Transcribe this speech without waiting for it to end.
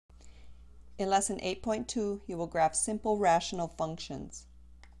In Lesson 8.2, you will graph simple rational functions.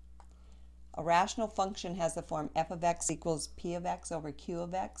 A rational function has the form f of x equals p of x over q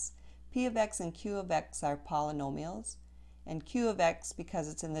of x. P of x and q of x are polynomials, and q of x, because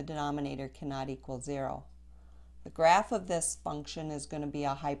it's in the denominator, cannot equal 0. The graph of this function is going to be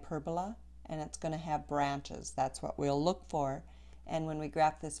a hyperbola, and it's going to have branches. That's what we'll look for. And when we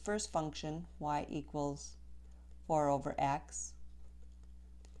graph this first function, y equals 4 over x,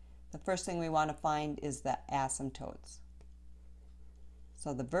 the first thing we want to find is the asymptotes.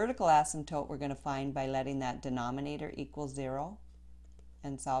 So the vertical asymptote we're going to find by letting that denominator equal 0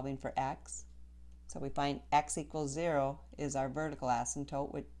 and solving for x. So we find x equals 0 is our vertical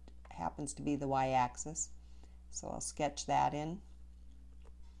asymptote, which happens to be the y-axis. So I'll sketch that in.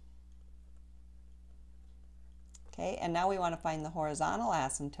 Okay, and now we want to find the horizontal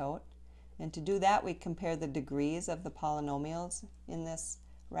asymptote. And to do that, we compare the degrees of the polynomials in this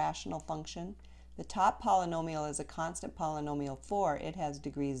rational function. The top polynomial is a constant polynomial 4. It has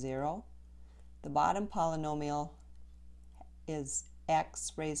degree 0. The bottom polynomial is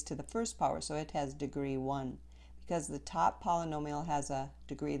x raised to the first power, so it has degree 1. Because the top polynomial has a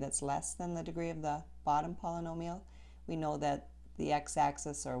degree that's less than the degree of the bottom polynomial, we know that the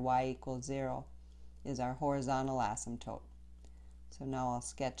x-axis, or y equals 0, is our horizontal asymptote. So now I'll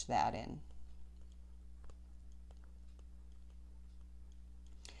sketch that in.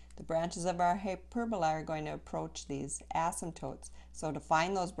 The branches of our hyperbola are going to approach these asymptotes. So to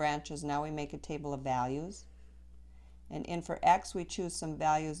find those branches, now we make a table of values. And in for x, we choose some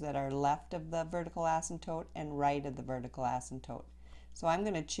values that are left of the vertical asymptote and right of the vertical asymptote. So I'm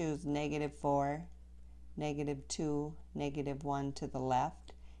going to choose -4, -2, -1 to the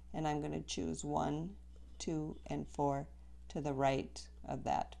left, and I'm going to choose 1, 2, and 4 to the right of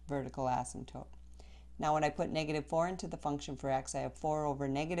that vertical asymptote. Now when I put -4 into the function for x, I have 4 over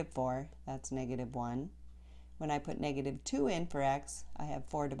 -4, that's -1. When I put -2 in for x, I have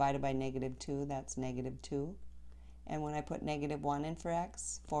 4 divided by -2, that's -2. And when I put -1 in for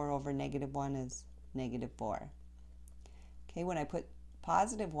x, 4 over -1 is -4. Okay, when I put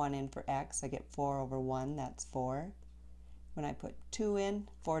 +1 in for x, I get 4 over 1, that's 4. When I put 2 in,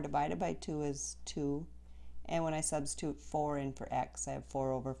 4 divided by 2 is 2. And when I substitute 4 in for x, I have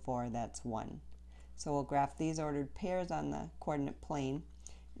 4 over 4, that's 1. So we'll graph these ordered pairs on the coordinate plane.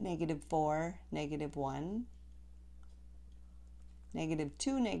 -4, -1,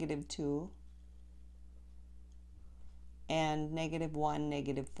 -2, -2, and -1,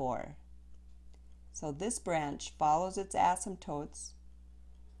 -4. So this branch follows its asymptotes,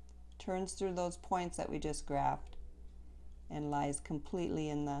 turns through those points that we just graphed, and lies completely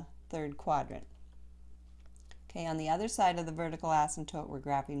in the third quadrant. Okay, on the other side of the vertical asymptote, we're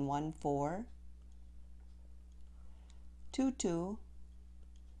graphing 1, 4, 2, 2,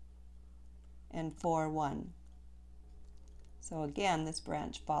 and 4, 1. So again, this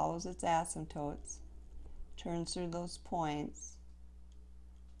branch follows its asymptotes, turns through those points,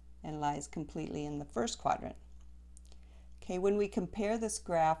 and lies completely in the first quadrant. Okay, when we compare this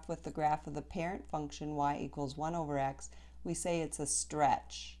graph with the graph of the parent function y equals 1 over x, we say it's a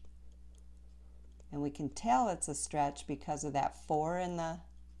stretch. And we can tell it's a stretch because of that 4 in the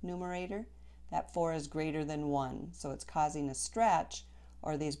numerator. That 4 is greater than 1, so it's causing a stretch,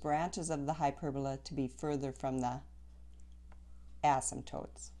 or these branches of the hyperbola, to be further from the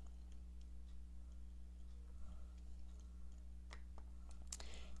asymptotes.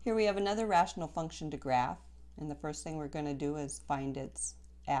 Here we have another rational function to graph, and the first thing we're going to do is find its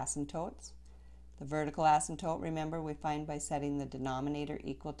asymptotes. The vertical asymptote, remember, we find by setting the denominator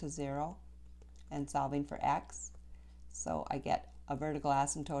equal to 0 and solving for x. So I get a vertical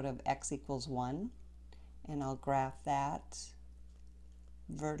asymptote of x equals 1, and I'll graph that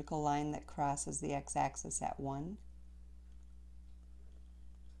vertical line that crosses the x-axis at 1.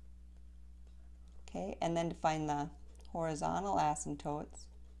 Okay, and then to find the horizontal asymptotes,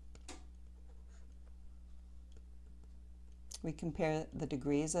 we compare the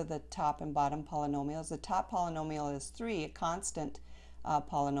degrees of the top and bottom polynomials. The top polynomial is 3, a constant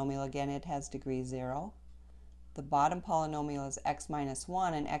polynomial. Again, it has degree 0. The bottom polynomial is x minus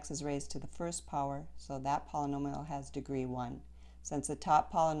 1, and x is raised to the first power, so that polynomial has degree 1. Since the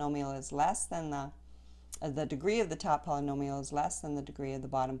top polynomial is less than the degree of the top polynomial is less than the degree of the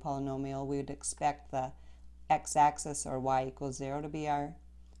bottom polynomial, we would expect the x-axis, or y equals 0, to be our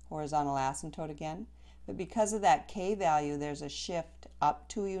horizontal asymptote again. But because of that k value, there's a shift up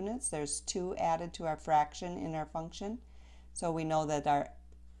 2 units. There's 2 added to our fraction in our function. So we know that our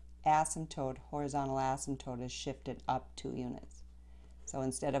asymptote, horizontal asymptote, is shifted up 2 units. So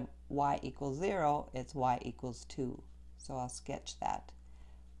instead of y equals 0, it's y equals 2. So I'll sketch that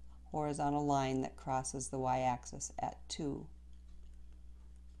horizontal line that crosses the y-axis at 2.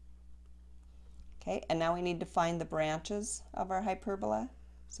 Okay, and now we need to find the branches of our hyperbola.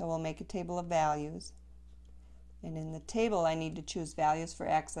 So we'll make a table of values. And in the table, I need to choose values for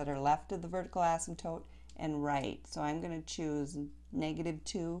x that are left of the vertical asymptote and right. So I'm going to choose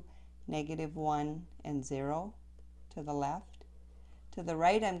 -2, -1, and 0 to the left. To the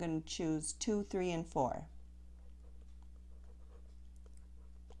right, I'm going to choose 2, 3, and 4.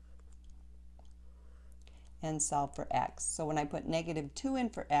 And solve for x. So when I put -2 in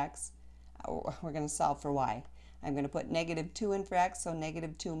for x, we're going to solve for y. I'm going to put -2 in for x, so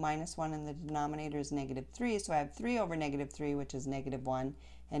 -2 minus 1 in the denominator is -3, so I have 3 over -3, which is -1,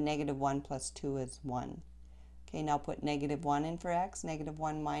 and -1 plus 2 is 1. Okay, now put -1 in for x.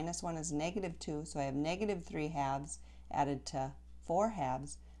 -1 minus 1 is -2, so I have -3 halves added to 4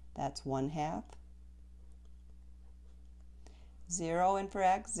 halves. That's 1/2. 0 in for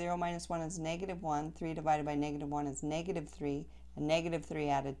x. 0 minus 1 is -1. 3 divided by -1 is -3. And -3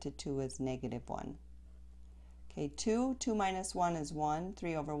 added to 2 is -1. Okay, 2 minus 1 is 1.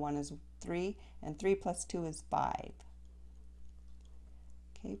 3 over 1 is 3. And 3 plus 2 is 5.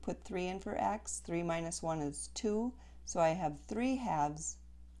 Okay, put 3 in for x. 3 minus 1 is 2. So I have 3 halves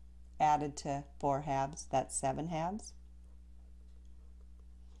added to 4 halves. That's 7 halves.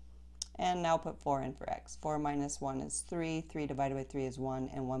 And now put 4 in for x. 4 minus 1 is 3. 3 divided by 3 is 1.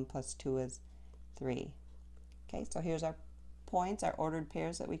 And 1 plus 2 is 3. Okay, so here's our points, our ordered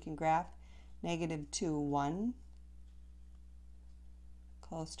pairs that we can graph. -2, 1,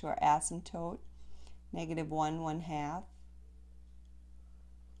 close to our asymptote. -1, 1/2,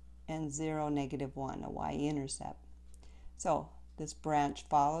 and 0, -1, a y-intercept. So this branch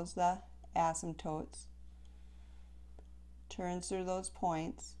follows the asymptotes, turns through those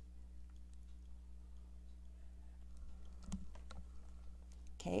points.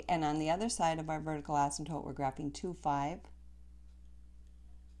 Okay, and on the other side of our vertical asymptote, we're graphing 2, 5,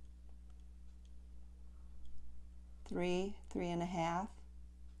 3, 3.5,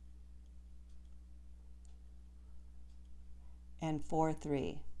 and 4,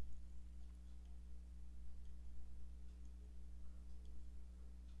 3.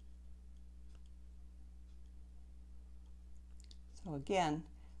 So again,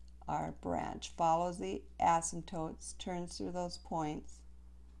 our branch follows the asymptotes, turns through those points,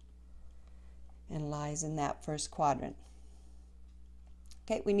 and lies in that first quadrant.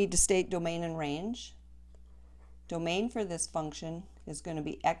 Okay, we need to state domain and range. Domain for this function is going to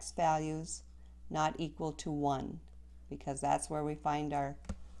be x values not equal to 1, because that's where we find our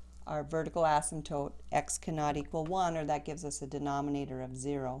vertical asymptote. X cannot equal 1, or that gives us a denominator of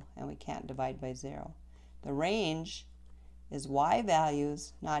 0, and we can't divide by 0. The range is y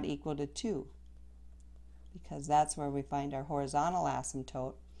values not equal to 2, because that's where we find our horizontal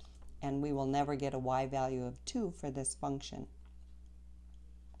asymptote, and we will never get a y value of 2 for this function.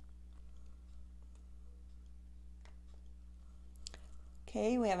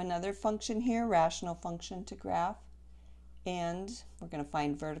 Okay, we have another function here, rational function to graph, and we're going to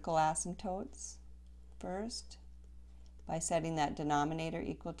find vertical asymptotes first by setting that denominator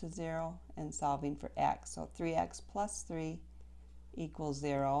equal to 0 and solving for x. So 3x plus 3 equals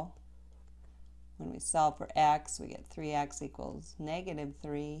 0. When we solve for x, we get 3x equals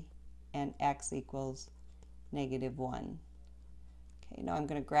 -3 and x equals -1. Okay, now I'm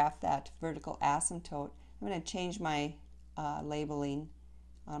going to graph that vertical asymptote. I'm going to change my labeling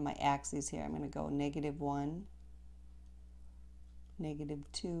on my axes here. I'm going to go -1,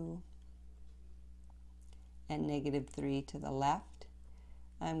 -2, and -3 to the left.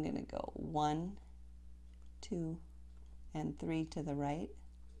 I'm going to go 1, 2, and 3 to the right.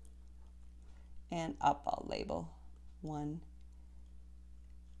 And up I'll label 1,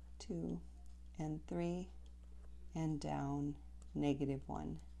 2, and 3, and down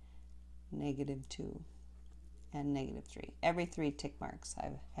 -1, -2, and -3. Every 3 tick marks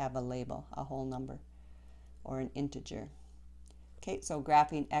I have a label, a whole number, or an integer. Okay, so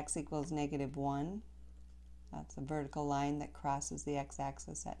graphing x equals -1. That's a vertical line that crosses the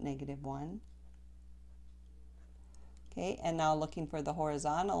x-axis at -1. Okay, and now looking for the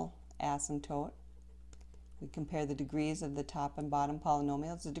horizontal asymptote, we compare the degrees of the top and bottom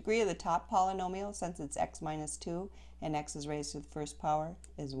polynomials. The degree of the top polynomial, since it's x minus 2 and x is raised to the first power,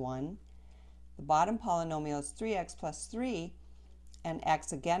 is 1. The bottom polynomial is 3x plus 3, and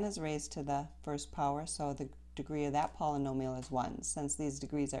x again is raised to the first power, so the degree of that polynomial is 1. Since these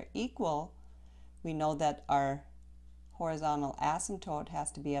degrees are equal, we know that our horizontal asymptote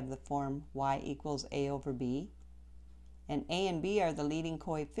has to be of the form y equals a over b. And a and b are the leading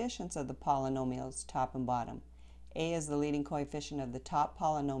coefficients of the polynomials top and bottom. A is the leading coefficient of the top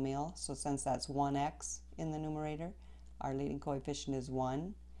polynomial, so since that's 1x in the numerator, our leading coefficient is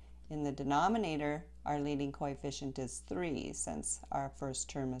 1. In the denominator, our leading coefficient is 3, since our first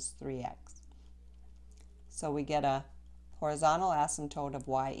term is 3x. So we get a horizontal asymptote of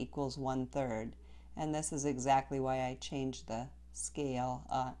y equals 1/3, and this is exactly why I changed the scale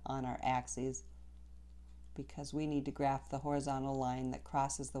on our axes, because we need to graph the horizontal line that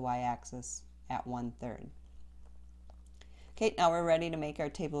crosses the y-axis at 1/3. Okay, now we're ready to make our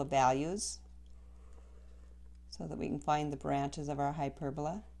table of values so that we can find the branches of our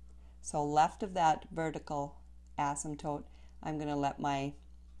hyperbola. So left of that vertical asymptote, I'm going to let my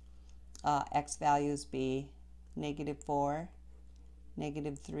x values be -4,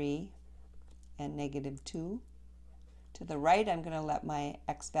 -3, and -2. To the right, I'm going to let my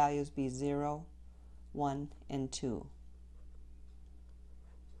x values be 0, 1, and 2.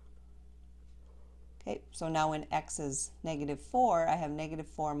 Okay, so now when x is -4, I have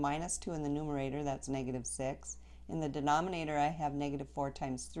 -4 minus 2 in the numerator, that's -6. In the denominator, I have -4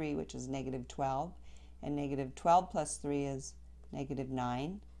 times 3, which is -12, and -12 plus 3 is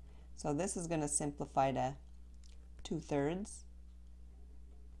 -9. So this is going to simplify to 2/3.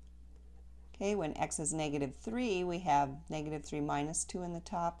 Okay, when x is -3, we have -3 minus 2 in the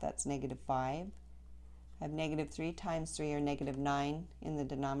top, that's -5. I have -3 times 3, or -9, in the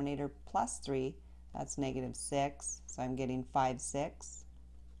denominator, plus 3, that's -6. So I'm getting 5, 6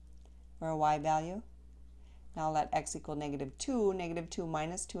 for a y value. Now let x equal -2. -2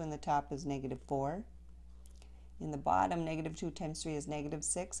 minus 2 in the top is -4. In the bottom, -2 times 3 is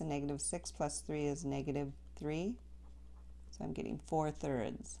 -6, and -6 plus 3 is -3. So I'm getting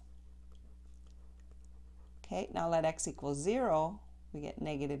 4/3. Okay, now let x equal 0. We get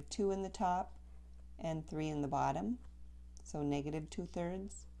 -2 in the top and 3 in the bottom, so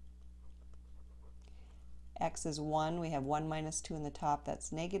 -2/3. X is 1. We have 1 minus 2 in the top,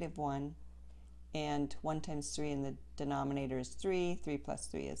 that's -1. And 1 times 3 in the denominator is 3. 3 plus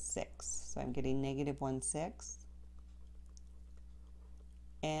 3 is 6. So I'm getting -1, 6.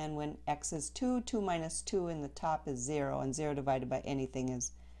 And when x is 2, 2 minus 2 in the top is 0, and 0 divided by anything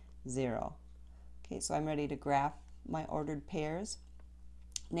is 0. Okay, so I'm ready to graph my ordered pairs.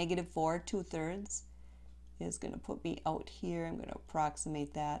 -4, 2/3 is going to put me out here. I'm going to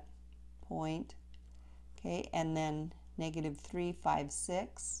approximate that point. Okay, and then -3, 5,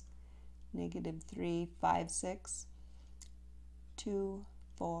 6. -3, 5, 6. 2,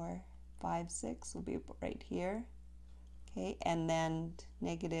 4, 5, 6 will be right here. Okay, and then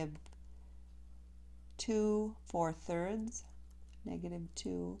 -2, 4/3.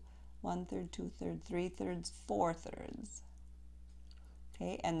 -2, 1/3, 2/3, 3/3, 4/3.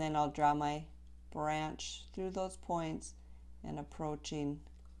 Okay, and then I'll draw my branch through those points and approaching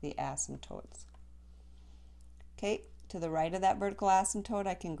the asymptotes. Okay, to the right of that vertical asymptote,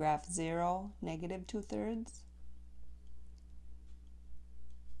 I can graph 0, -2/3.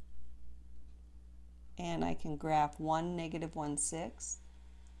 And I can graph 1, -1, 6.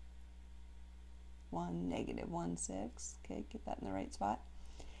 1, -1, 6. Okay, get that in the right spot.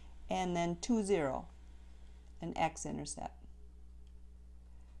 And then 2, 0, an x-intercept.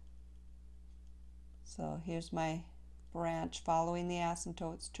 So here's my branch following the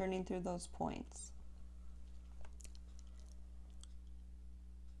asymptotes, turning through those points.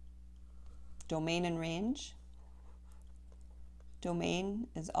 Domain and range. Domain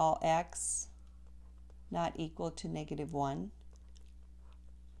is all x not equal to -1,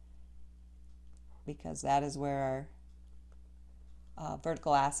 because that is where our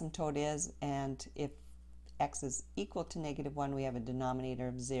vertical asymptote is, and if x is equal to -1, we have a denominator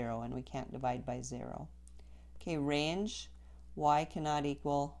of 0, and we can't divide by 0. Okay, range, y cannot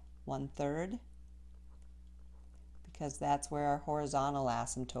equal 1/3, because that's where our horizontal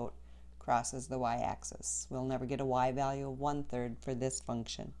asymptote crosses the y-axis. We'll never get a y value of 1/3 for this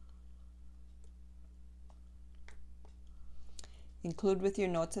function. Include with your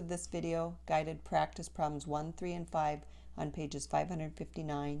notes of this video guided practice problems 1, 3, and 5 on pages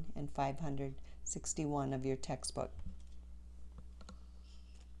 559 and 561 of your textbook.